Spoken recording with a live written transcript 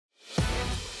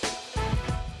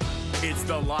It's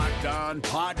the Locked On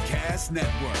Podcast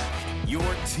Network, your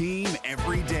team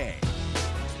every day.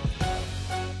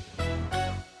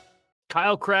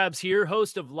 Kyle Krabs here,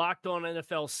 host of Locked On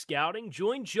NFL Scouting.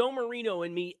 Join Joe Marino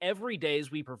and me every day as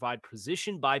we provide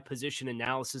position-by-position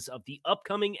analysis of the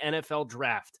upcoming NFL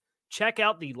Draft. Check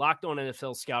out the Locked On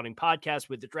NFL Scouting podcast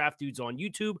with the Draft Dudes on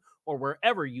YouTube or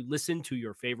wherever you listen to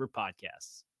your favorite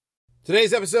podcasts.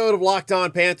 Today's episode of Locked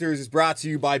On Panthers is brought to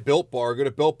you by Built Bar. Go to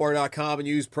BuiltBar.com and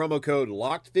use promo code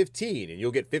LOCKED15 and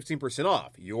you'll get 15%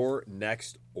 off your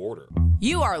next order.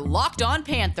 You are Locked On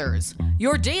Panthers,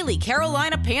 your daily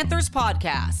Carolina Panthers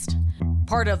podcast.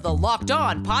 Part of the Locked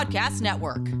On Podcast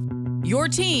Network, your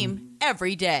team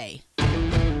every day.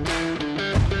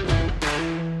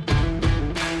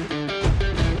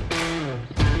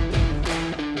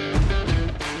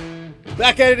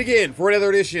 Back at it again for another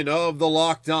edition of the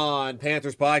Locked On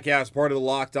Panthers podcast, part of the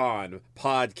Locked On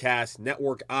Podcast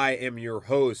Network. I am your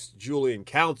host, Julian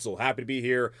Council. Happy to be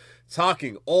here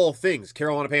talking all things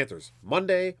Carolina Panthers.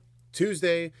 Monday,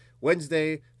 Tuesday,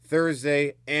 Wednesday,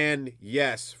 Thursday, and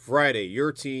yes, Friday.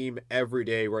 Your team every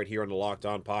day right here on the Locked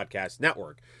On Podcast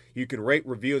Network. You can rate,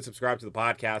 review, and subscribe to the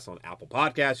podcast on Apple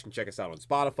Podcasts. You can check us out on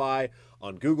Spotify,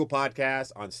 on Google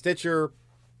Podcasts, on Stitcher,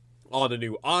 on the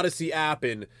new Odyssey app,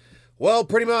 and well,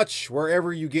 pretty much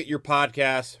wherever you get your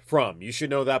podcasts from. You should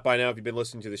know that by now if you've been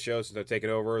listening to the show since I've taken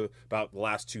over about the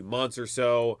last 2 months or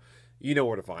so. You know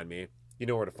where to find me. You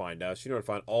know where to find us. You know where to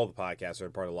find all the podcasts that are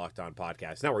part of the Locked On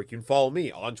Podcast Network. You can follow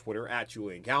me on Twitter at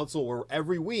Julian Council, where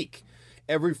every week,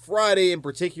 every Friday in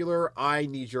particular, I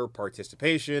need your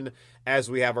participation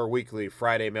as we have our weekly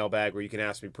Friday mailbag where you can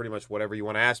ask me pretty much whatever you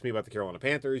want to ask me about the Carolina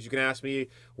Panthers. You can ask me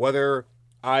whether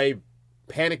I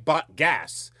panic bought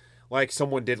gas like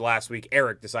someone did last week,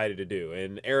 Eric decided to do.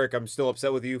 And Eric, I'm still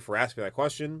upset with you for asking that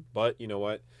question, but you know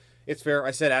what? It's fair.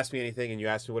 I said ask me anything, and you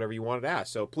asked me whatever you wanted to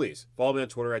ask. So please, follow me on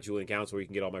Twitter at Julian Council, where you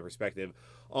can get all my perspective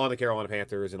on the Carolina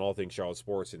Panthers and all things Charlotte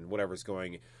sports and whatever's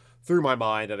going through my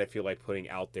mind that I feel like putting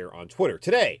out there on Twitter.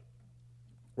 Today,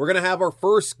 we're going to have our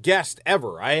first guest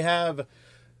ever. I have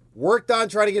worked on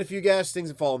trying to get a few guests. Things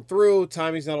have fallen through.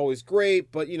 Timing's not always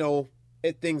great, but, you know,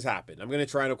 things happen. I'm going to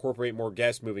try and incorporate more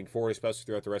guests moving forward, especially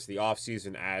throughout the rest of the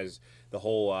offseason as the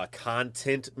whole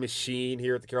content machine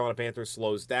here at the Carolina Panthers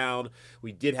slows down.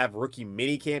 We did have rookie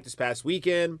minicamp this past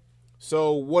weekend.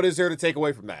 So what is there to take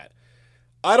away from that?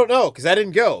 I don't know, because I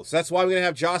didn't go. So that's why I'm going to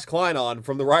have Josh Klein on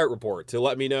from the Riot Report to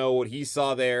let me know what he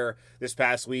saw there this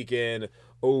past weekend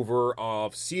over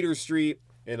off Cedar Street.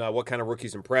 And what kind of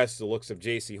rookies impressed, the looks of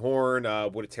J.C. Horn,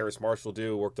 what did Terrace Marshall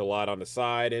do, worked a lot on the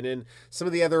side, and then some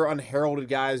of the other unheralded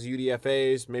guys,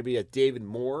 UDFAs, maybe a David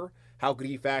Moore, how could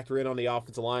he factor in on the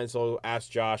offensive line? So I'll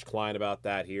ask Josh Klein about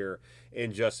that here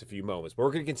in just a few moments. But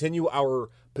we're going to continue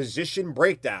our position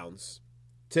breakdowns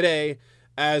today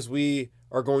as we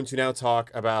are going to now talk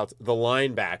about the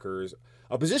linebackers,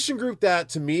 a position group that,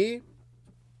 to me,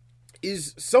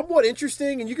 is somewhat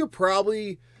interesting, and you could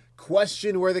probably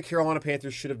question where the Carolina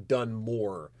Panthers should have done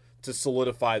more to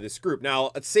solidify this group. Now,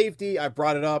 at safety, I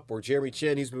brought it up where Jeremy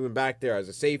Chin, he's moving back there as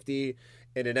a safety,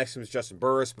 and the next one is Justin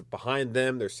Burris, but behind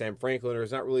them, there's Sam Franklin.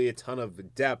 There's not really a ton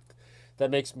of depth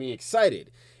that makes me excited.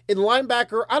 In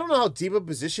linebacker, I don't know how deep a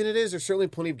position it is. There's certainly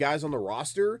plenty of guys on the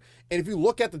roster, and if you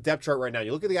look at the depth chart right now,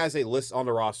 you look at the guys they list on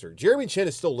the roster, Jeremy Chin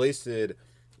is still listed,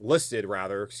 I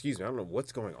don't know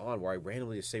what's going on where I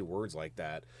randomly just say words like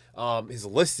that, is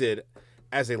listed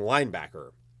as a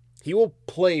linebacker. He will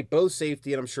play both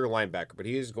safety and I'm sure linebacker, but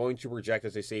he is going to project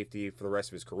as a safety for the rest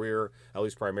of his career, at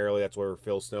least primarily. That's where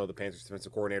Phil Snow, the Panthers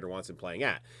defensive coordinator, wants him playing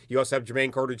at. You also have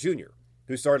Jermaine Carter Jr.,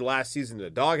 who started last season in the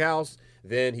doghouse.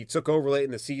 Then he took over late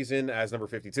in the season as number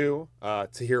 52.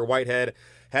 Tahir Whitehead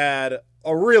had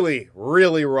a really,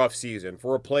 really rough season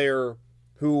for a player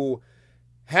who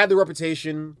had the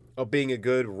reputation of being a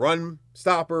good run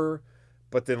stopper,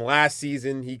 but then last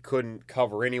season, he couldn't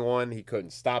cover anyone. He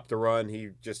couldn't stop the run. He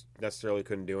just necessarily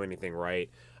couldn't do anything right.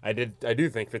 I do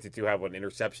think 52 had one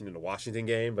interception in the Washington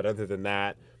game, but other than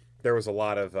that, there was a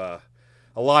lot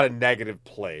of negative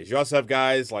plays. You also have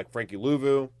guys like Frankie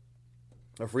Louvu,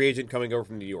 a free agent coming over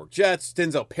from the New York Jets.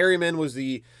 Denzel Perryman was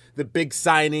the big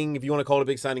signing, if you want to call it a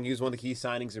big signing. He was one of the key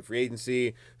signings in free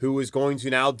agency, who is going to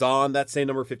now don that same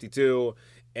number 52,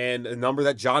 and a number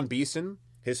that John Beeson,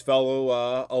 his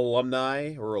fellow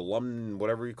alumni or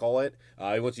whatever you call it.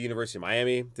 He went to the University of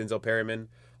Miami. Denzel Perryman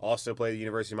also played at the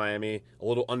University of Miami. A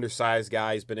little undersized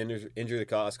guy. He's been injured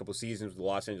the last couple of seasons with the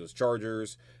Los Angeles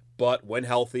Chargers. But when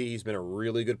healthy, he's been a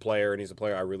really good player, and he's a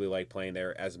player I really like playing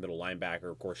there as a middle linebacker.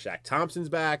 Of course, Shaq Thompson's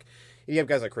back. You have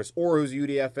guys like Chris Orr, who's a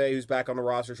UDFA, who's back on the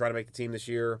roster trying to make the team this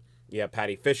year. You have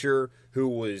Patty Fisher, who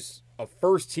was a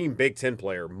first-team Big Ten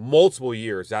player multiple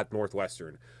years at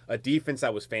Northwestern. A defense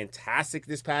that was fantastic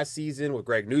this past season with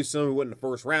Greg Newsome, who went in the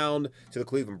first round to the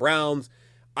Cleveland Browns.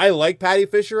 I like Patty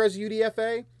Fisher as a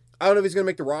UDFA. I don't know if he's going to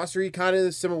make the roster. He kind of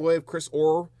the similar way of Chris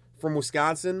Orr from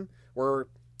Wisconsin, where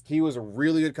he was a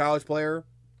really good college player,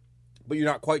 but you're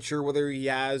not quite sure whether he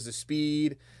has the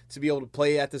speed to be able to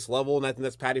play at this level, and I think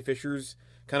that's Patty Fisher's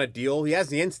kind of deal. He has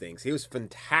the instincts. He was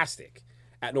fantastic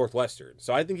at Northwestern.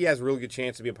 So I think he has a really good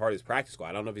chance to be a part of his practice squad.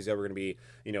 I don't know if he's ever going to be,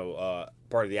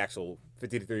 part of the actual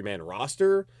 53-man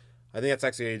roster. I think that's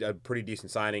actually a pretty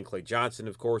decent signing. Clay Johnson,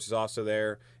 of course, is also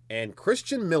there. And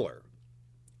Christian Miller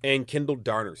and Kendall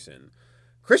Darnerson.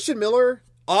 Christian Miller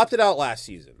opted out last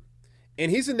season.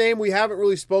 And he's a name we haven't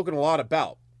really spoken a lot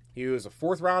about. He was a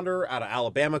fourth-rounder out of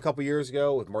Alabama a couple years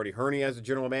ago with Marty Herney as the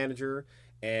general manager.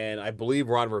 And I believe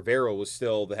Ron Rivera was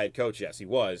still the head coach. Yes, he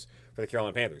was, for the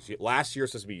Carolina Panthers. Last year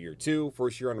was supposed to be year 2,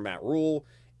 first year under Matt Rule,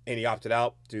 and he opted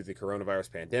out due to the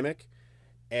coronavirus pandemic.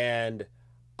 And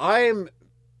I'm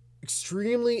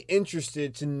extremely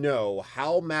interested to know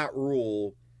how Matt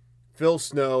Rule, Phil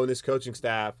Snow, and this coaching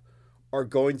staff are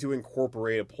going to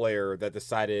incorporate a player that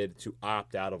decided to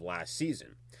opt out of last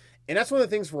season. And that's one of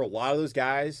the things for a lot of those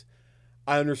guys.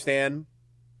 I understand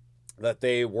that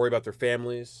they worry about their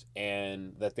families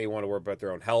and that they want to worry about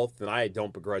their own health. And I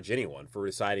don't begrudge anyone for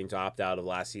deciding to opt out of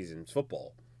last season's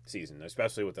football season,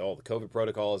 especially with all the COVID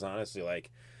protocols. Honestly,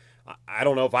 I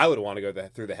don't know if I would want to go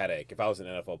through the headache if I was an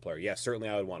NFL player. Yes, certainly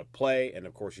I would want to play, and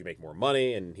of course you make more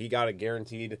money, and he got a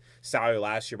guaranteed salary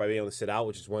last year by being able to sit out,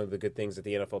 which is one of the good things that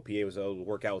the NFLPA was able to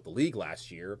work out with the league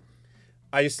last year.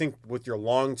 I just think with your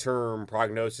long-term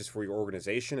prognosis for your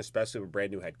organization, especially with a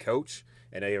brand new head coach,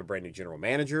 and now you have a brand new general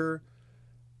manager,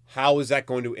 how is that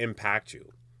going to impact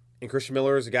you? And Christian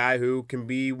Miller is a guy who can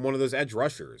be one of those edge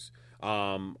rushers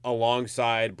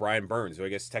alongside Brian Burns, who I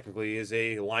guess technically is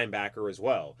a linebacker as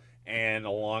well, and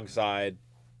alongside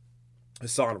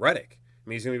Hassan Reddick. I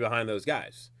mean, he's going to be behind those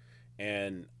guys.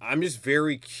 And I'm just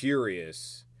very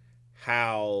curious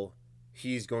how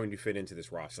he's going to fit into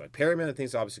this roster. Like Perryman, I think,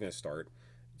 is obviously going to start.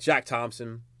 Shaq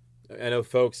Thompson, I know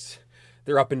folks,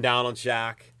 they're up and down on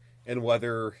Shaq and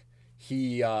whether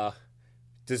he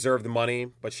deserved the money,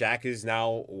 but Shaq is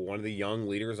now one of the young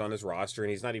leaders on his roster,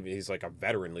 and he's like a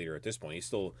veteran leader at this point. He's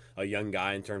still a young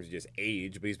guy in terms of just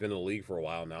age, but he's been in the league for a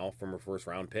while now from a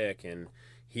first-round pick, and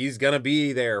he's going to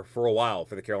be there for a while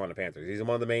for the Carolina Panthers. He's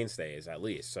one of the mainstays, at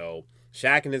least. So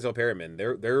Shaq and Denzel Perryman,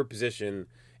 their position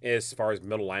as far as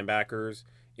middle linebackers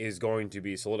is going to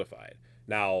be solidified.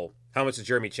 Now, how much does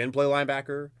Jeremy Chin play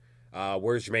linebacker?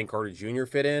 Where's Jermaine Carter Jr.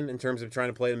 fit in terms of trying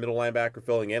to play the middle linebacker,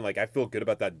 filling in? Like, I feel good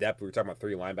about that depth. We were talking about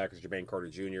 3 linebackers, Jermaine Carter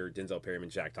Jr., Denzel Perryman,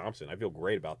 Shaq Thompson. I feel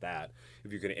great about that.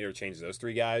 If you're going to interchange those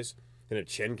 3 guys, then a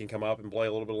Chin can come up and play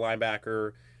a little bit of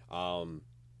linebacker. And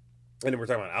then we're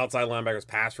talking about outside linebackers,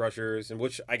 pass rushers, and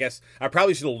which I guess I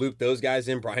probably should have looped those guys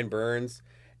in, Brian Burns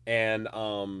and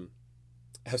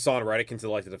Hassan Reddick into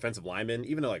like the defensive lineman,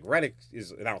 even though like Reddick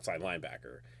is an outside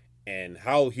linebacker, and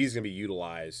how he's going to be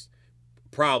utilized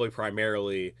probably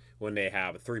primarily when they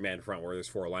have a 3-man front where there's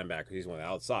 4 linebackers, he's one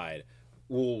outside,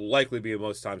 will likely be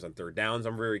most times on third downs.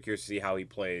 I'm very curious to see how he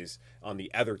plays on the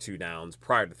other 2 downs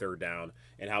prior to third down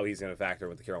and how he's going to factor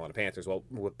with the Carolina Panthers. Well,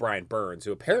 with Brian Burns,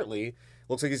 who apparently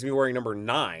looks like he's going to be wearing number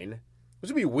 9, which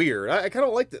would be weird. I kind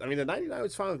of liked it. I mean, the 99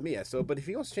 was fine with me. So, but if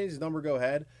he wants to change his number, go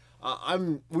ahead.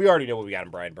 We already know what we got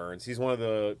in Brian Burns. He's one of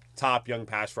the top young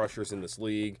pass rushers in this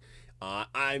league.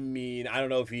 I mean, I don't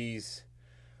know if he's...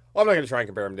 Well, I'm not going to try and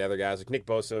compare him to other guys. Like Nick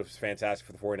Bosa is fantastic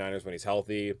for the 49ers when he's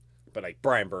healthy. But like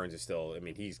Brian Burns is still, I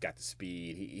mean, he's got the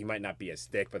speed. He might not be as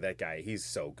thick, but that guy, he's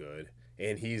so good.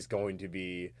 And he's going to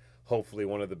be hopefully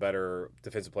one of the better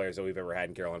defensive players that we've ever had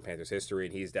in Carolina Panthers history.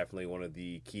 And he's definitely one of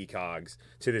the key cogs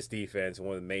to this defense and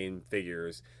one of the main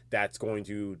figures that's going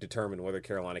to determine whether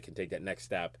Carolina can take that next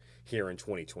step here in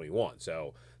 2021.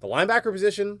 So the linebacker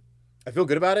position, I feel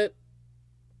good about it.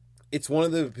 It's one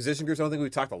of the position groups I don't think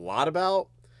we've talked a lot about.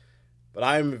 But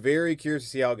I'm very curious to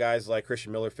see how guys like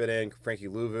Christian Miller fit in, Frankie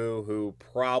Louvu, who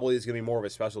probably is going to be more of a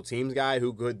special teams guy,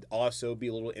 who could also be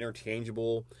a little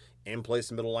interchangeable and play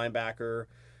some middle linebacker.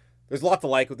 There's a lot to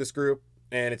like with this group,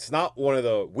 and it's not one of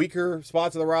the weaker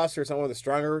spots of the roster. It's not one of the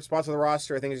stronger spots of the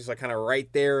roster. I think it's just like kind of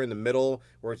right there in the middle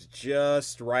where it's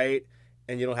just right,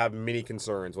 and you don't have many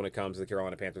concerns when it comes to the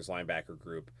Carolina Panthers linebacker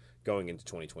group going into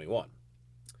 2021.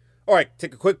 All right,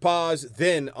 take a quick pause.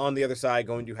 Then on the other side,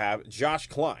 going to have Josh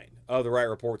Klein of the Right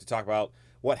Report to talk about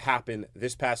what happened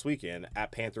this past weekend at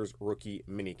Panthers rookie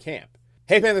minicamp.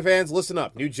 Hey Panther fans, listen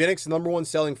up. Nugenix, the #1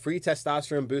 selling free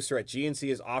testosterone booster at GNC,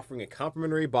 is offering a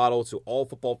complimentary bottle to all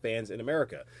football fans in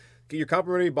America. Get your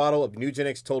complimentary bottle of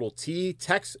Nugenix Total T.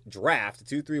 Text DRAFT to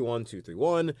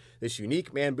 231231. This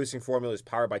unique man-boosting formula is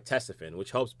powered by Testofen,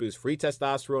 which helps boost free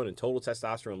testosterone and total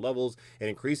testosterone levels and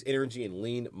increase energy and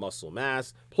lean muscle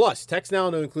mass. Plus, text now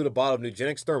to include a bottle of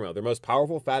Nugenix Thermo, their most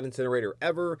powerful fat incinerator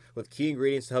ever, with key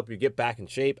ingredients to help you get back in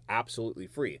shape, absolutely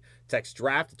free. Text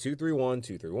DRAFT to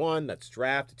 231231. That's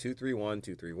DRAFT to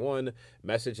 231231.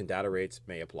 Message and data rates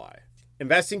may apply.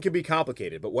 Investing can be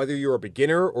complicated, but whether you're a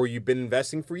beginner or you've been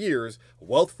investing for years,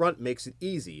 Wealthfront makes it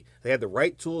easy. They have the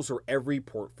right tools for every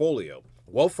portfolio.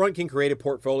 Wealthfront can create a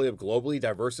portfolio of globally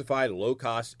diversified,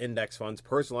 low-cost index funds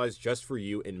personalized just for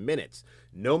you in minutes.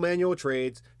 No manual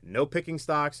trades, no picking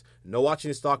stocks, no watching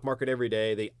the stock market every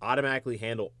day. They automatically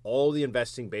handle all the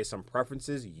investing based on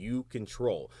preferences you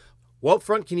control.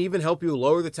 Wealthfront can even help you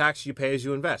lower the tax you pay as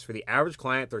you invest. For the average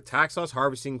client, their tax loss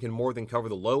harvesting can more than cover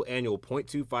the low annual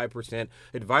 0.25%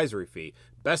 advisory fee.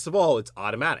 Best of all, it's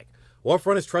automatic.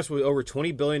 Wealthfront is trusted with over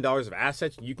 $20 billion of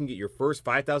assets, and you can get your first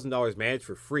 $5,000 managed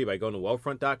for free by going to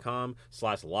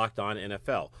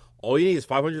wealthfront.com/lockedonnfl. All you need is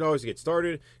 $500 to get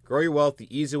started. Grow your wealth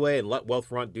the easy way and let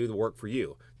Wealthfront do the work for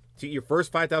you. To get your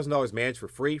first $5,000 managed for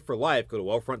free for life, go to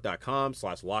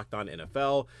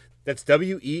wealthfront.com/lockedonnfl. That's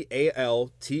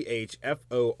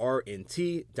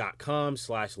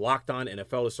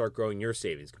wealthfront.com/lockedonnfl to start growing your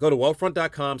savings. Go to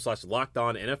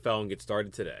wealthfront.com/lockedonnfl and get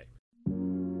started today.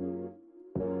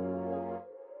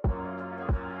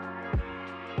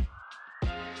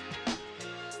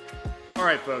 All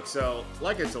right, folks. So,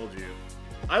 like I told you,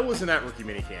 I wasn't at rookie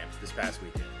minicamp this past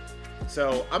weekend.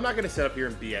 So, I'm not going to sit up here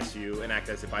and BS you and act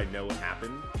as if I know what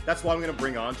happened. That's why I'm going to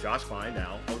bring on Josh Klein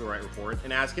now of The Right Report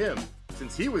and ask him,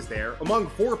 since he was there, among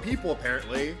 4 people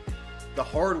apparently, the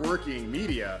hardworking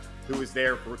media who was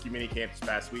there for rookie minicamp this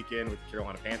past weekend with the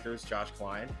Carolina Panthers. Josh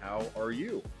Klein, how are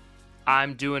you?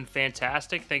 I'm doing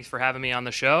fantastic. Thanks for having me on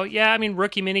the show. Yeah, I mean,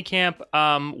 rookie minicamp,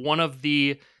 one of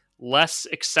the less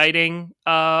exciting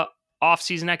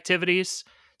off-season activities,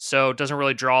 so it doesn't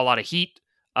really draw a lot of heat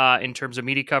in terms of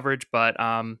media coverage, but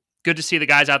good to see the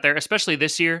guys out there, especially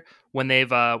this year when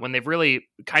they've really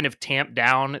kind of tamped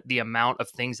down the amount of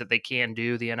things that they can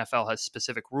do. The NFL has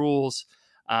specific rules.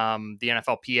 The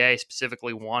NFLPA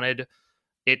specifically wanted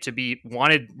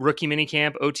rookie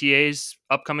minicamp, OTAs,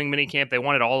 upcoming minicamp. They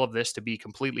wanted all of this to be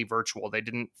completely virtual. They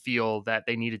didn't feel that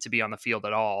they needed to be on the field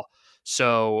at all.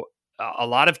 So a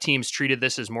lot of teams treated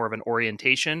this as more of an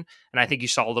orientation, and I think you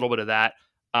saw a little bit of that,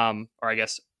 or I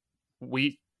guess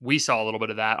we saw a little bit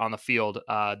of that on the field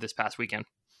this past weekend.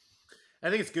 I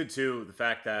think it's good, too, the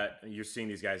fact that you're seeing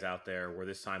these guys out there where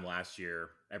this time last year,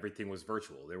 everything was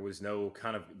virtual. There was no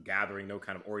kind of gathering, no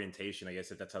kind of orientation. I guess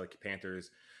if that's how the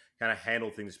Panthers kind of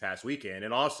handled things this past weekend.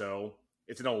 And also,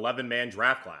 it's an 11-man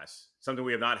draft class, something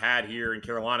we have not had here in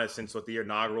Carolina since the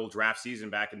inaugural draft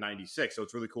season back in '96. So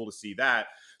it's really cool to see that.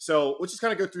 So let's just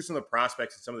kind of go through some of the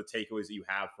prospects and some of the takeaways that you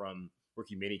have from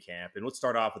rookie minicamp. And let's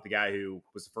start off with the guy who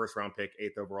was the first-round pick,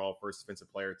 8th overall, first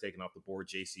defensive player taken off the board,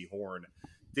 J.C. Horn.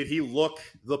 Did he look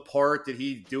the part? Did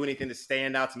he do anything to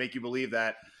stand out to make you believe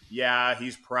that, yeah,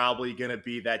 he's probably going to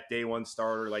be that day one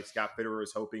starter like Scott Fitterer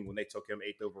was hoping when they took him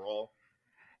 8th overall?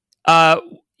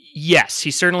 Yes,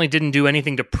 he certainly didn't do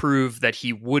anything to prove that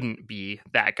he wouldn't be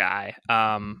that guy.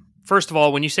 First of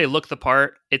all, when you say look the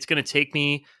part, it's going to take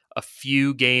me a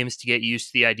few games to get used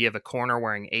to the idea of a corner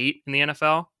wearing 8 in the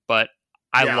NFL, but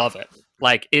I love it.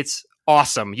 Like, it's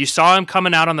awesome. You saw him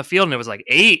coming out on the field and it was like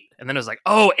 8, and then it was like,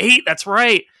 oh, 8, that's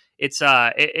right. It's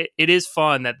it is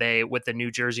fun that they, with the new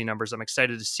jersey numbers, I'm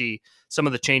excited to see some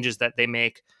of the changes that they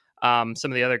make. Some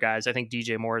of the other guys, I think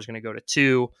DJ Moore is going to go to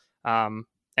 2.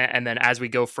 And then as we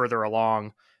go further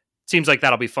along, seems like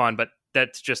that'll be fun, but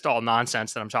that's just all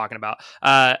nonsense that I'm talking about.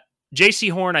 J.C.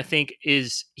 Horn, I think,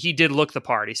 he did look the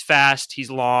part. He's fast,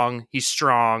 he's long, he's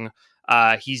strong,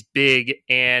 he's big.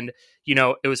 And,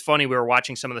 it was funny. We were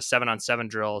watching some of the 7-on-7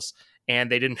 drills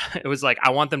and it was like,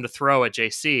 I want them to throw at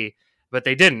JC, but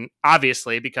they didn't,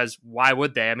 obviously, because why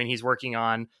would they? I mean, he's working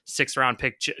on 6th-round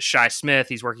pick Shi Smith.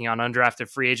 He's working on undrafted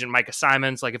free agent Micah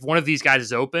Simons. Like, if one of these guys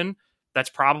is open, that's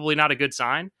probably not a good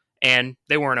sign. And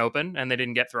they weren't open and they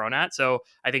didn't get thrown at. So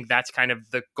I think that's kind of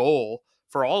the goal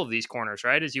for all of these corners,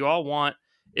 right?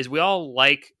 We all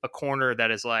like a corner that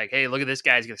is like, hey, look at this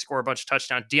guy. He's going to score a bunch of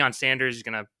touchdowns. Deion Sanders is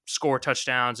going to score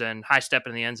touchdowns and high step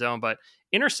in the end zone. But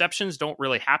interceptions don't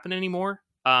really happen anymore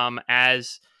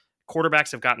as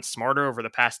quarterbacks have gotten smarter over the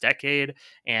past decade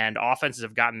and offenses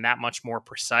have gotten that much more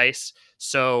precise.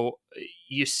 So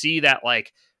you see that,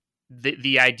 like,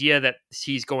 the idea that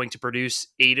he's going to produce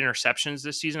 8 interceptions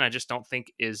this season, I just don't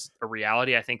think is a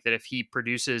reality. I think that if he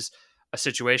produces a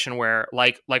situation where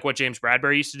like what James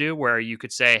Bradbury used to do, where you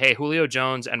could say, hey, Julio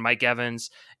Jones and Mike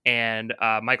Evans and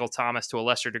Michael Thomas to a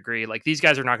lesser degree, like these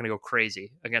guys are not going to go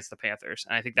crazy against the Panthers.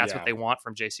 And I think that's what they want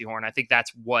from JC Horn. I think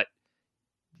that's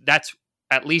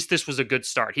at least this was a good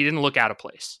start. He didn't look out of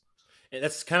place.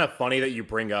 That's kind of funny that you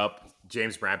bring up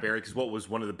James Bradbury, because what was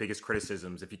one of the biggest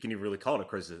criticisms, if you can even really call it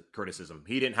a criticism,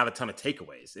 he didn't have a ton of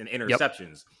takeaways and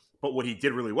interceptions. But what he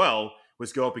did really well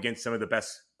was go up against some of the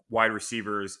best wide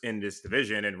receivers in this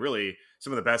division and really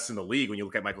some of the best in the league when you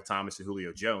look at Michael Thomas and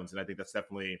Julio Jones. And I think that's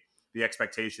definitely the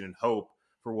expectation and hope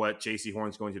for what JC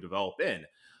Horn's going to develop in.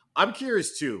 I'm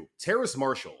curious too, Terrace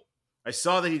Marshall. I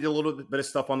saw that he did a little bit of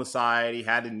stuff on the side. He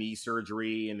had a knee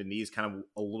surgery, and the knee is kind of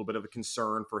a little bit of a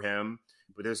concern for him.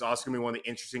 But there's also going to be one of the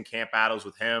interesting camp battles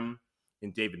with him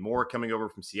and David Moore coming over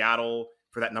from Seattle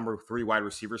for that number 3 wide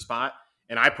receiver spot.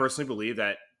 And I personally believe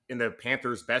that in the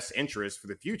Panthers' best interest for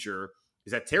the future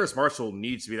is that Terrace Marshall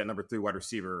needs to be that number 3 wide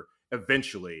receiver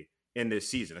eventually in this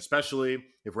season, especially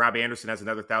if Robbie Anderson has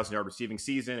another 1,000-yard receiving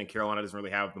season and Carolina doesn't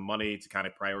really have the money to kind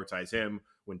of prioritize him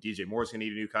when DJ Moore's going to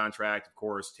need a new contract. Of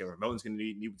course, Taylor Moton's going to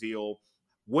need a new deal.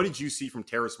 What did you see from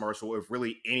Terrace Marshall, if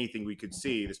really anything we could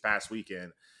see this past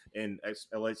weekend, and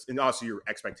also your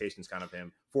expectations kind of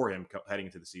for him heading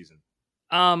into the season?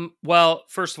 Well,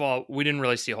 first of all, we didn't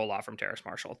really see a whole lot from Terrace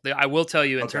Marshall. I will tell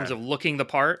you in terms of looking the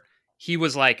part, he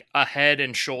was like a head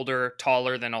and shoulder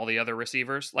taller than all the other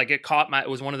receivers. Like it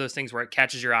was one of those things where it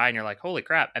catches your eye and you're like, holy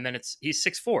crap. And then he's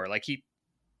 6'4". Like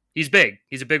he's big.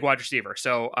 He's a big wide receiver.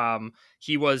 So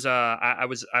he was I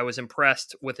was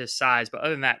impressed with his size, but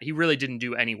other than that, he really didn't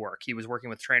do any work. He was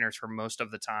working with trainers for most of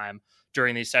the time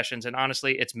during these sessions. And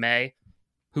honestly, it's May.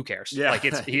 Who cares? Yeah, like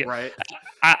it's right.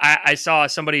 I saw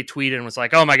somebody tweet and was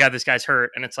like, oh my God, this guy's hurt.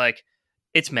 And it's like,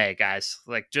 it's May, guys.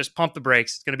 Like, just pump the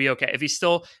brakes. It's going to be okay. If he's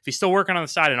still working on the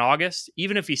side in August,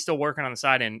 even if he's still working on the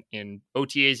side in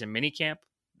OTAs and minicamp,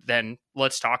 then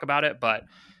let's talk about it. But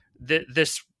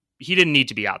he didn't need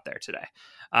to be out there today.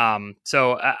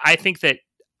 So I think that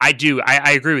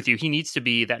I agree with you. He needs to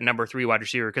be that number 3 wide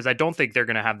receiver because I don't think they're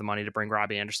going to have the money to bring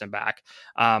Robbie Anderson back.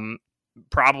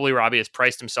 Probably Robbie has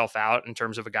priced himself out in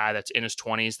terms of a guy that's in his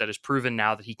 20s that has proven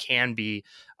now that he can be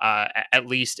at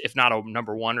least, if not a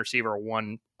number 1 receiver,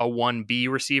 a 1B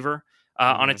receiver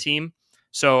on a team.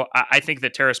 So I think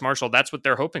that Terrace Marshall, that's what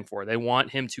they're hoping for. They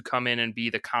want him to come in and be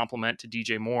the complement to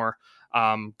DJ Moore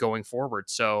going forward.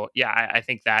 So yeah, I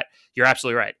think that you're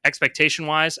absolutely right. Expectation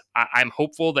wise, I'm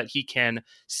hopeful that he can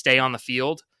stay on the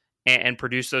field and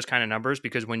produce those kind of numbers,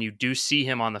 because when you do see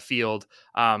him on the field,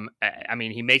 I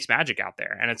mean, he makes magic out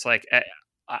there. And it's like,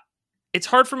 it's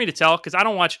hard for me to tell because I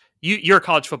don't watch you're a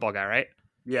college football guy, right?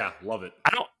 Yeah. Love it.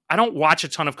 I don't watch a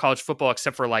ton of college football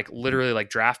except for like literally like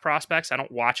draft prospects. I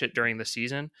don't watch it during the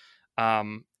season.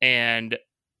 And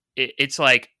it's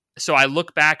like, so I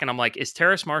look back and I'm like, is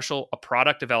Terrace Marshall a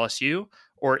product of LSU,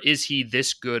 or is he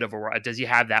this good of does he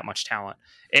have that much talent?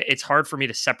 It's hard for me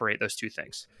to separate those two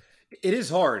things. It is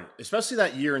hard, especially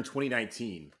that year in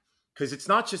 2019, because it's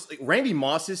not just like Randy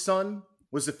Moss's son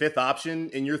was the 5th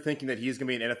option, and you're thinking that he's going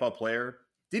to be an NFL player.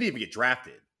 Didn't even get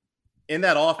drafted in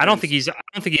that offense. I don't think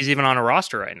he's even on a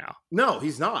roster right now. No,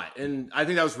 he's not, and I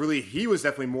think he was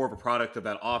definitely more of a product of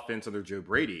that offense under Joe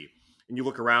Brady. And you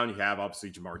look around, you have obviously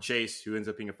Jamar Chase, who ends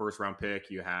up being a 1st-round pick.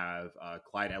 You have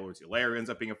Clyde Edwards-Helaire, ends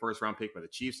up being a 1st-round pick by the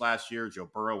Chiefs last year. Joe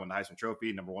Burrow won the Heisman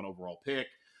Trophy, number 1 overall pick.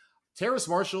 Terrace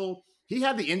Marshall, he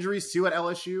had the injuries too at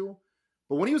LSU,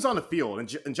 but when he was on the field,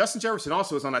 and Justin Jefferson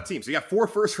also was on that team, so you got 4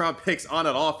 first-round picks on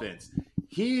that offense.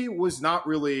 He was not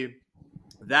really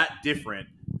that different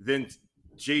than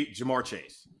Jamar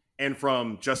Chase and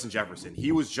from Justin Jefferson.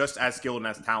 He was just as skilled and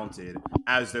as talented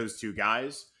as those 2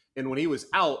 guys. And when he was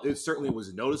out, it certainly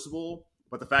was noticeable.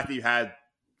 But the fact that you had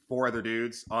 4 other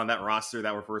dudes on that roster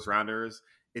that were 1st-rounders,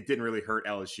 it didn't really hurt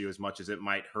LSU as much as it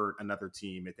might hurt another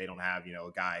team if they don't have,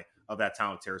 a guy of that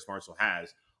talent Terrace Marshall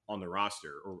has on the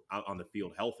roster or out on the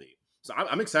field healthy. So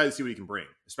I'm excited to see what he can bring,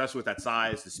 especially with that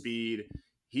size, the speed.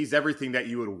 He's everything that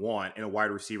you would want in a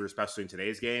wide receiver, especially in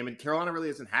today's game. And Carolina really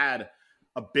hasn't had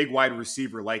a big wide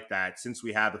receiver like that since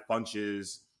we had the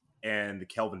Funches and the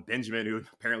Kelvin Benjamin, who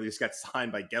apparently just got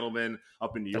signed by Gettleman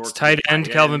up in New York. That's tight end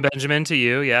Kelvin Benjamin to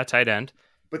you. Yeah, tight end.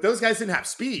 But those guys didn't have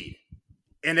speed.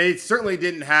 And they certainly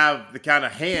didn't have the kind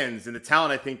of hands and the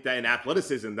talent, I think, that in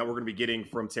athleticism that we're going to be getting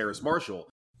from Terrace Marshall.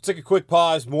 Let's take a quick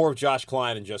pause. More of Josh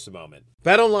Klein in just a moment.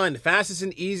 BetOnline, the fastest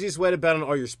and easiest way to bet on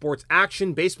all your sports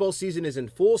action. Baseball season is in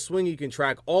full swing. You can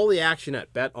track all the action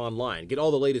at BetOnline. Get all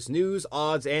the latest news,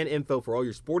 odds, and info for all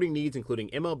your sporting needs, including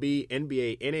MLB,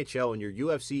 NBA, NHL, and your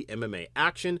UFC MMA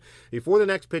action. Before the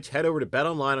next pitch, head over to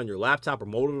BetOnline on your laptop or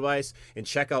mobile device and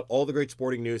check out all the great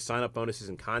sporting news, sign-up bonuses,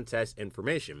 and contest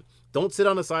information. Don't sit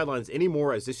on the sidelines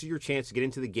anymore, as this is your chance to get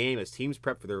into the game as teams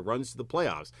prep for their runs to the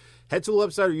playoffs. Head to the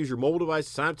website or use your mobile device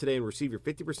to sign up today and receive your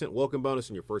 50% welcome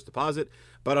bonus on your first deposit.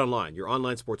 BetOnline, your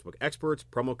online sportsbook experts,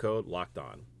 promo code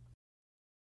LOCKEDON.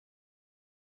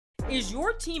 Is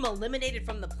your team eliminated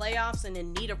from the playoffs and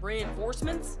in need of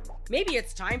reinforcements? Maybe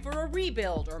it's time for a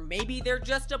rebuild, or maybe they're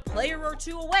just a player or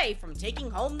two away from taking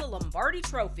home the Lombardi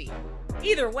Trophy.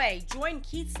 Either way, join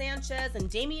Keith Sanchez and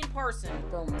Damian Parson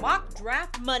for Mock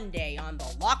Draft Monday on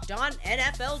the Locked On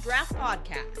NFL Draft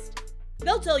Podcast.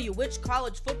 They'll tell you which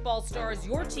college football stars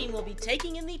your team will be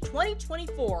taking in the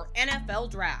 2024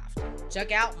 NFL Draft.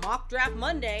 Check out Mock Draft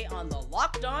Monday on the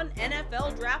Locked On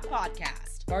NFL Draft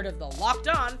Podcast, part of the Locked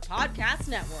On Podcast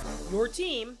Network, your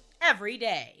team every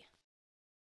day.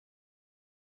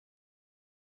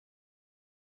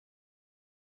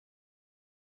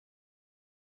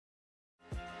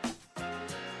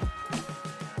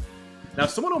 Now,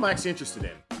 someone I'm actually interested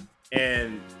in,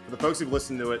 and for the folks who've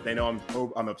listened to it, they know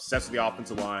I'm obsessed with the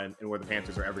offensive line and where the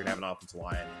Panthers are ever going to have an offensive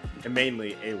line, and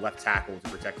mainly a left tackle to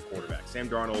protect the quarterback. Sam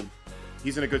Darnold,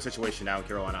 he's in a good situation now in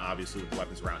Carolina, obviously, with the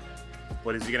weapons around him.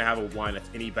 But is he going to have a line that's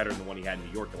any better than the one he had in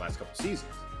New York the last couple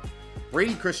seasons?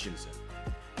 Brady Christensen.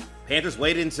 Panthers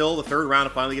waited until the third round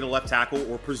to finally get a left tackle,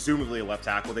 or presumably a left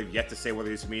tackle. They've yet to say whether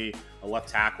he's going to be a left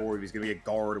tackle or if he's going to be a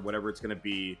guard or whatever it's going to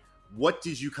be. What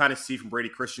did you kind of see from Brady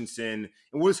Christensen,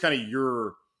 and what is kind of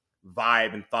your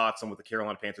vibe and thoughts on what the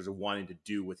Carolina Panthers are wanting to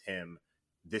do with him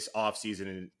this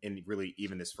offseason and really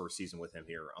even this first season with him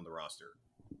here on the roster?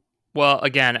 Well,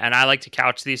 again, and I like to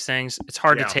couch these things. It's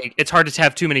hard to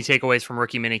have too many takeaways from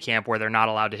rookie minicamp where they're not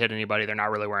allowed to hit anybody. They're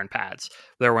not really wearing pads.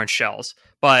 They're wearing shells.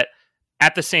 But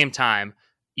at the same time,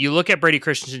 you look at Brady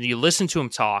Christensen, you listen to him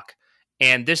talk,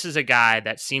 and this is a guy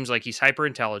that seems like he's hyper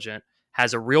intelligent,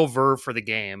 has a real verve for the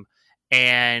game.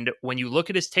 And when you look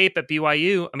at his tape at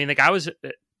BYU, I mean, the guy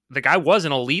was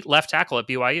an elite left tackle at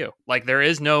BYU. Like there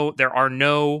are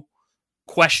no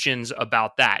questions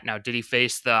about that. Now, did he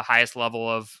face the highest level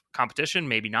of competition?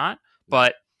 Maybe not,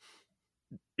 but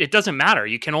it doesn't matter.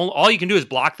 All you can do is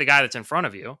block the guy that's in front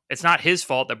of you. It's not his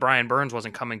fault that Brian Burns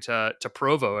wasn't coming to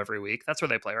Provo every week. That's where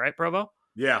they play, right? Provo?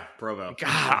 Yeah, Provo. God,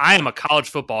 I am a college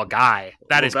football guy.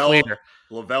 That is clear.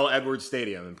 Lavelle Edwards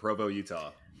Stadium in Provo,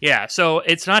 Utah. Yeah, so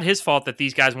it's not his fault that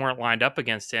these guys weren't lined up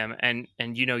against him. And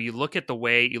you look at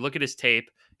his tape,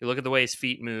 you look at the way his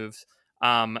feet moves.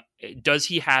 Does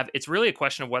he have? It's really a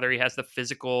question of whether he has the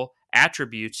physical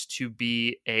attributes to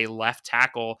be a left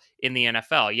tackle in the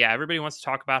NFL. Yeah, everybody wants to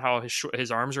talk about how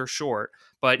his arms are short,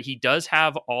 but he does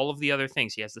have all of the other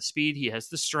things. He has the speed, he has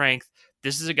the strength.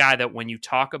 This is a guy that when you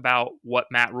talk about what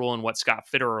Matt Rule and what Scott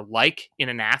Fitter are like in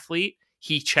an athlete,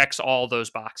 he checks all those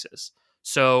boxes.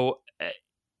 So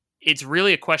it's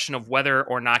really a question of whether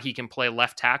or not he can play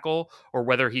left tackle or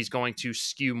whether he's going to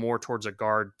skew more towards a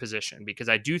guard position, because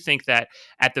I do think that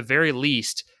at the very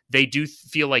least, they do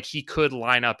feel like he could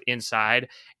line up inside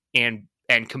and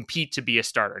compete to be a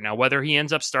starter. Now, whether he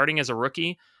ends up starting as a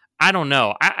rookie, I don't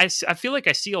know. I feel like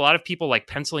I see a lot of people like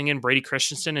penciling in Brady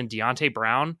Christensen and Deontay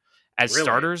Brown as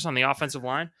starters on the offensive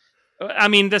line. I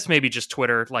mean, this may be just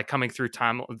Twitter, like coming through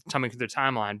the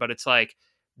timeline, but it's like,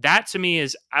 that to me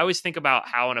is, I always think about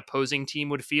how an opposing team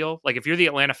would feel. Like if you're the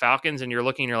Atlanta Falcons and you're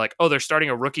looking, you're like, oh, they're starting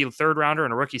a rookie third rounder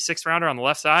and a rookie sixth rounder on the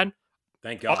left side.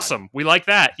 Thank God. Awesome. We like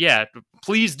that. Yeah,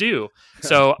 please do.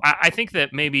 So I think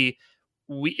that maybe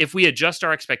if we adjust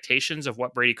our expectations of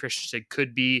what Brady Christensen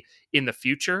could be in the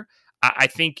future, I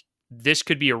think this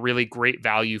could be a really great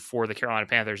value for the Carolina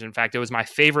Panthers. In fact, it was my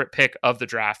favorite pick of the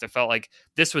draft. I felt like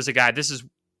this was a guy, this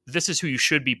is who you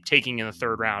should be taking in the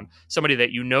third round. Somebody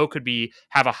that could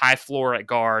have a high floor at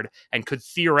guard and could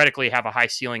theoretically have a high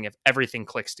ceiling if everything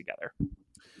clicks together.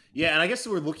 Yeah, and I guess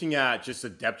we're looking at just a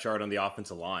depth chart on the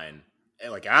offensive line.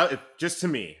 Like, just to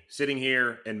me, sitting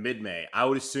here in mid-May, I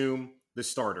would assume the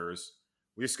starters,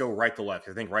 we just go right to left.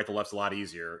 I think right to left's a lot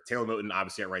easier. Taylor Moton,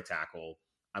 obviously, at right tackle.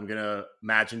 I'm going to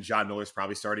imagine John Miller's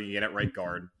probably starting again at right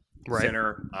guard. Right.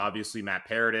 Center, obviously, Matt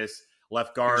Paradis.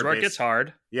 Left guard. Here's where it gets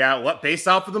hard. Yeah, based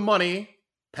off of the money,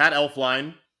 Pat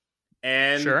Elflein.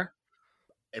 And sure,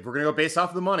 if we're going to go based off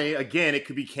of the money, again, it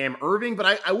could be Cam Irving,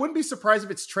 but I wouldn't be surprised if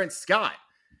it's Trent Scott.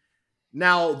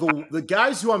 Now, the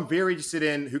guys who I'm very interested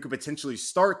in who could potentially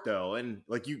start, though, and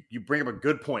like you bring up a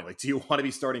good point. Like, do you want to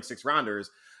be starting six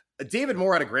rounders? David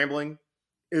Moore out of Grambling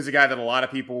is a guy that a lot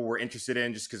of people were interested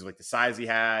in just because of like the size he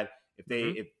had.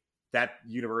 If that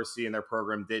university and their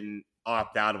program didn't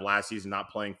opt out of last season not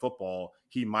playing football,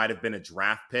 he might have been a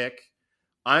draft pick.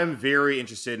 I'm very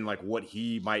interested in like what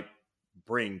he might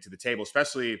bring to the table,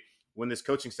 especially when this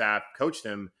coaching staff coached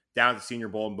him down at the Senior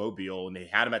Bowl in Mobile, and they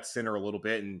had him at center a little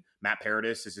bit. And Matt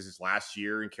Paradis, this is his last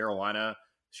year in Carolina.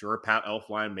 Sure, Pat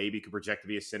Elflein maybe could project to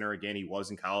be a center again. He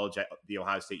was in college at the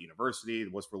Ohio State University.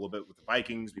 It was for a little bit with the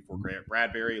Vikings before Grant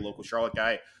Bradbury, a local Charlotte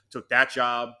guy, took that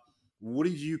job. What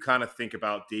did you kind of think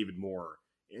about David Moore?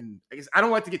 And I guess I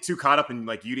don't like to get too caught up in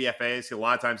like UDFAs. A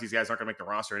lot of times these guys aren't going to make the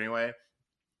roster anyway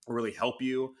or really help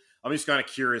you. I'm just kind of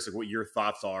curious like what your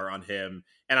thoughts are on him.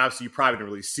 And obviously you probably didn't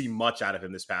really see much out of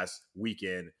him this past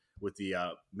weekend with the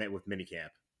with minicamp.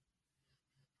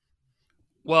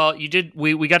 Well, you did.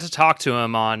 We got to talk to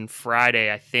him on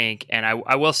Friday, I think, and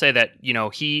I will say that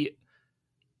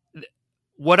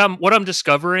what I'm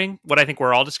discovering, what I think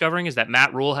we're all discovering, is that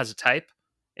Matt Rule has a type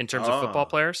in terms of football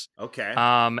players. Okay.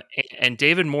 And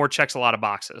David Moore checks a lot of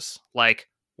boxes. Like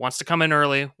wants to come in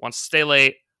early, wants to stay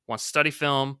late, wants to study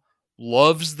film,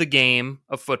 loves the game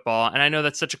of football. And I know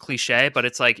that's such a cliche, but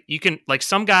it's like you can like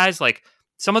some guys like.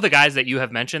 Some of the guys that you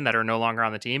have mentioned that are no longer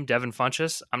on the team, Devin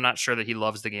Funchess, I'm not sure that he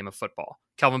loves the game of football.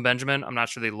 Kelvin Benjamin, I'm not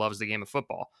sure that he loves the game of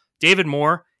football. David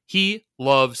Moore, he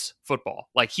loves football.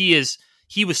 Like he was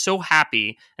so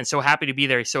happy and so happy to be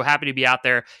there. He's so happy to be out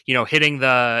there, hitting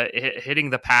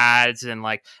the pads and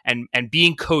like and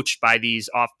being coached by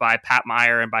Pat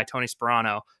Meyer and by Tony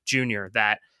Sperano Jr.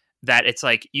 that it's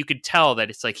like you could tell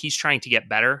that it's like he's trying to get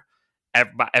better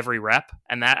every rep,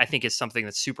 and that I think is something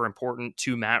that's super important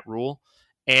to Matt Rule.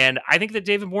 And I think that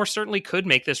David Moore certainly could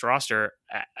make this roster,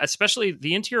 especially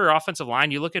the interior offensive line.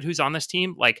 You look at who's on this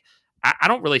team, like I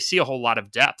don't really see a whole lot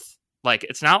of depth. Like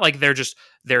it's not like they're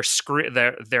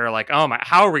like, oh my,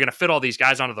 how are we going to fit all these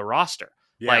guys onto the roster?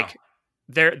 Yeah. Like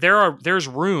there's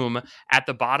room at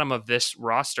the bottom of this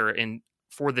roster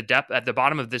for the depth at the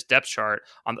bottom of this depth chart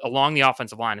along the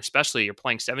offensive line, especially you're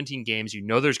playing 17 games,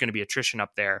 there's going to be attrition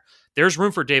up there. There's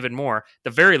room for David Moore, the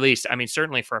very least. I mean,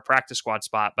 certainly for a practice squad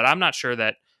spot, but I'm not sure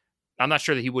that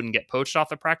he wouldn't get poached off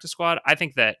the practice squad. I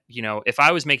think that, if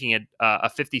I was making a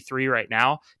 53 right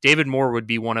now, David Moore would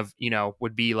be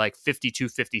would be like 52,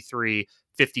 53,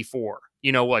 54,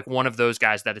 like one of those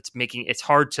guys that it's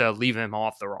hard to leave him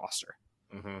off the roster.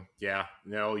 Mm-hmm. Yeah,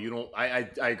 no, you don't. I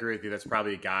agree with you. That's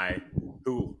probably a guy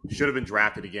who should have been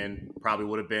drafted again. Probably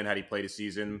would have been had he played a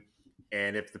season.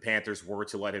 And if the Panthers were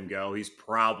to let him go, he's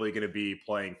probably going to be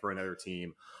playing for another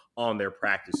team on their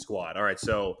practice squad. All right,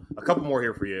 so a couple more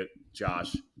here for you,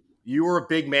 Josh. You were a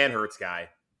big Man-Hurts guy.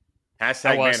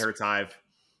 Hashtag Man-Hurts Hive.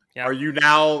 Yep. Are you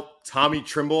now Tommy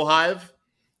Tremble Hive?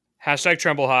 Hashtag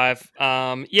Tremble Hive.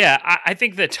 I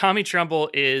think that Tommy Tremble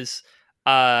is...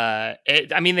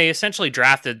 they essentially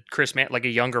drafted like a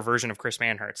younger version of Chris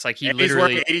Manhurts. Like he's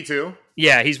wearing 82.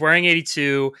 Yeah, he's wearing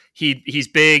 82. He's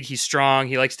big. He's strong.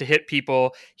 He likes to hit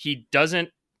people. He doesn't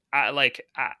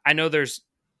I know there's.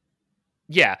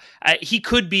 Yeah, he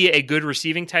could be a good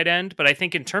receiving tight end, but I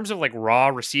think in terms of like raw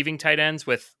receiving tight ends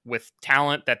with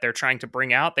talent that they're trying to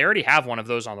bring out, they already have one of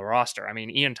those on the roster. I mean,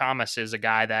 Ian Thomas is a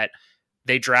guy that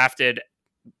they drafted,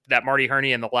 that Marty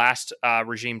Herney in the last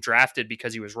regime drafted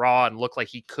because he was raw and looked like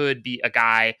he could be a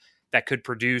guy that could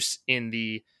produce in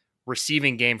the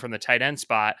receiving game from the tight end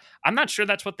spot. I'm not sure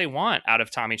that's what they want out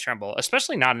of Tommy Tremble,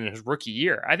 especially not in his rookie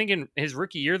year. I think in his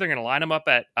rookie year, they're going to line him up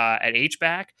at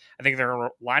H-back. I think they're going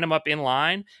to line him up in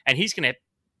line, and he's going to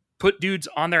put dudes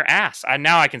on their ass.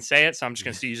 Now I can say it, so I'm just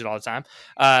going to use it all the time.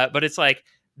 But it's like,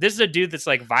 this is a dude that's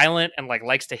like violent and like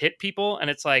likes to hit people,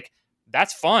 and it's like,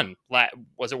 that's fun.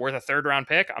 Was it worth a third-round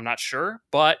pick? I'm not sure,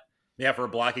 but yeah, for a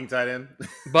blocking tight end.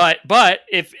 but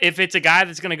if it's a guy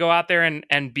that's going to go out there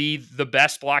and be the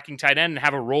best blocking tight end and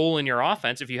have a role in your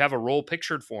offense, if you have a role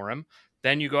pictured for him,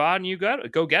 then you go out and you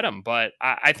go get him. But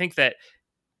I think that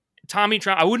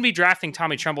I wouldn't be drafting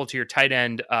Tommy Tremble to your tight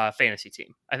end fantasy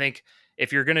team. I think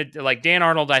if you're going to, like Dan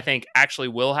Arnold, I think actually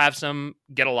will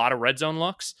get a lot of red zone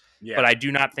looks. Yeah. But I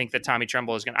do not think that Tommy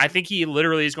Tremble is going to. I think he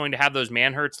literally is going to have those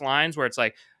Man-Hurts lines where it's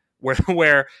like,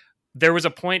 where there was a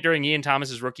point during Ian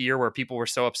Thomas's rookie year where people were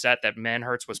so upset that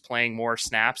Man-Hurts was playing more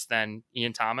snaps than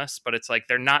Ian Thomas. But it's like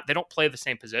they don't play the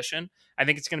same position. I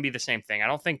think it's going to be the same thing. I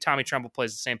don't think Tommy Tremble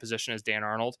plays the same position as Dan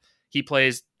Arnold. He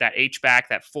plays that H-back,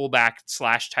 that fullback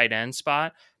 / tight end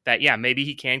spot. That, yeah, maybe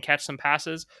he can catch some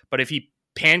passes. But if he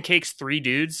pancakes 3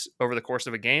 dudes over the course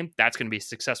of a game, that's going to be a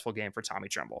successful game for Tommy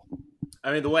Tremble.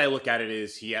 I mean, the way I look at it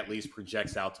is he at least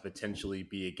projects out to potentially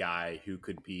be a guy who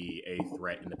could be a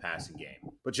threat in the passing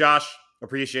game. But Josh,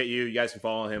 Appreciate you. You guys can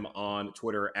follow him on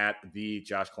Twitter at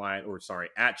Josh Klein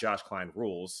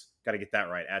Rules. Got to get that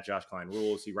right. At Josh Klein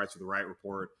Rules. He writes for the Riot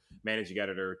Report, managing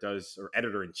editor,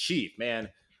 editor-in-chief. Man,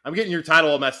 I'm getting your title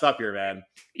all messed up here, man.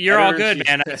 You're all good,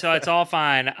 man. So it's all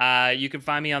fine. You can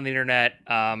find me on the internet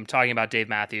talking about Dave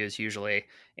Matthews usually,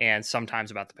 and sometimes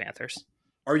about the Panthers.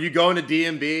 Are you going to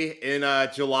DMB in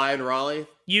July in Raleigh?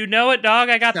 You know it, dog.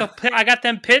 I got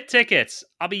them pit tickets.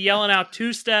 I'll be yelling out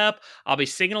two-step. I'll be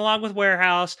singing along with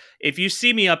Warehouse. If you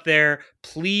see me up there,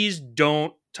 please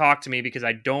don't talk to me because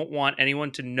I don't want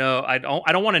anyone to know. I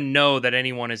don't want to know that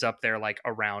anyone is up there like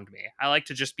around me. I like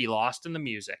to just be lost in the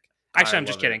music. Actually, I'm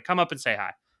just kidding. Come up and say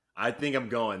hi. I think I'm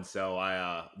going, so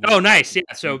Oh, nice. Yeah.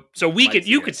 So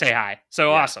you could say hi. So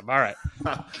yeah. Awesome. All right.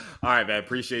 All right, man.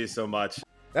 Appreciate you so much.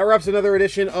 That wraps another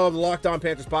edition of the Locked On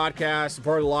Panthers podcast,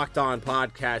 part of the Locked On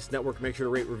Podcast Network. Make sure to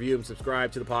rate, review, and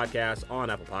subscribe to the podcast on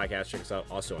Apple Podcasts. Check us out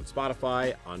also on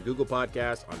Spotify, on Google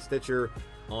Podcasts, on Stitcher,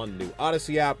 on the new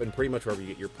Odyssey app, and pretty much wherever you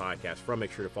get your podcast from.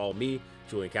 Make sure to follow me,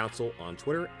 Julian Council, on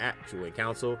Twitter, at Julian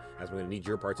Council, as we're going to need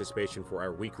your participation for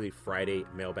our weekly Friday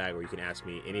mailbag, where you can ask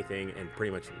me anything and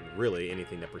pretty much really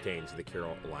anything that pertains to the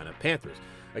Carolina Panthers.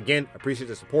 Again, appreciate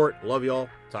the support. Love y'all.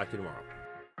 Talk to you tomorrow.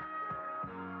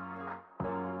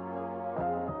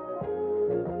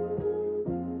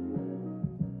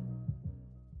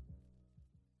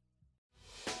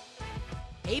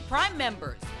 Hey, Prime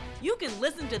members, you can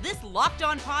listen to this Locked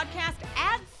On podcast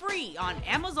ad-free on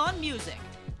Amazon Music.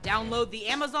 Download the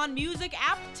Amazon Music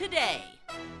app today.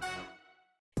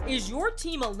 Is your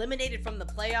team eliminated from the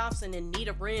playoffs and in need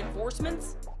of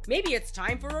reinforcements? Maybe it's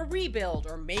time for a rebuild,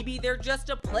 or maybe they're just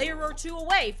a player or two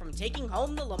away from taking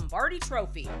home the Lombardi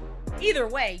Trophy. Either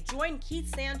way, join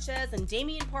Keith Sanchez and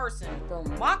Damian Parson for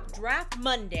Mock Draft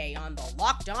Monday on the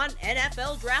Locked On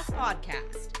NFL Draft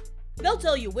Podcast. They'll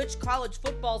tell you which college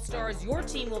football stars your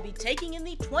team will be taking in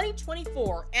the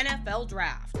 2024 NFL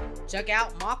Draft. Check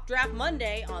out Mock Draft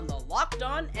Monday on the Locked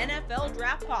On NFL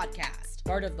Draft Podcast,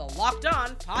 part of the Locked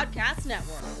On Podcast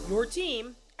Network. Your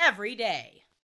team every day.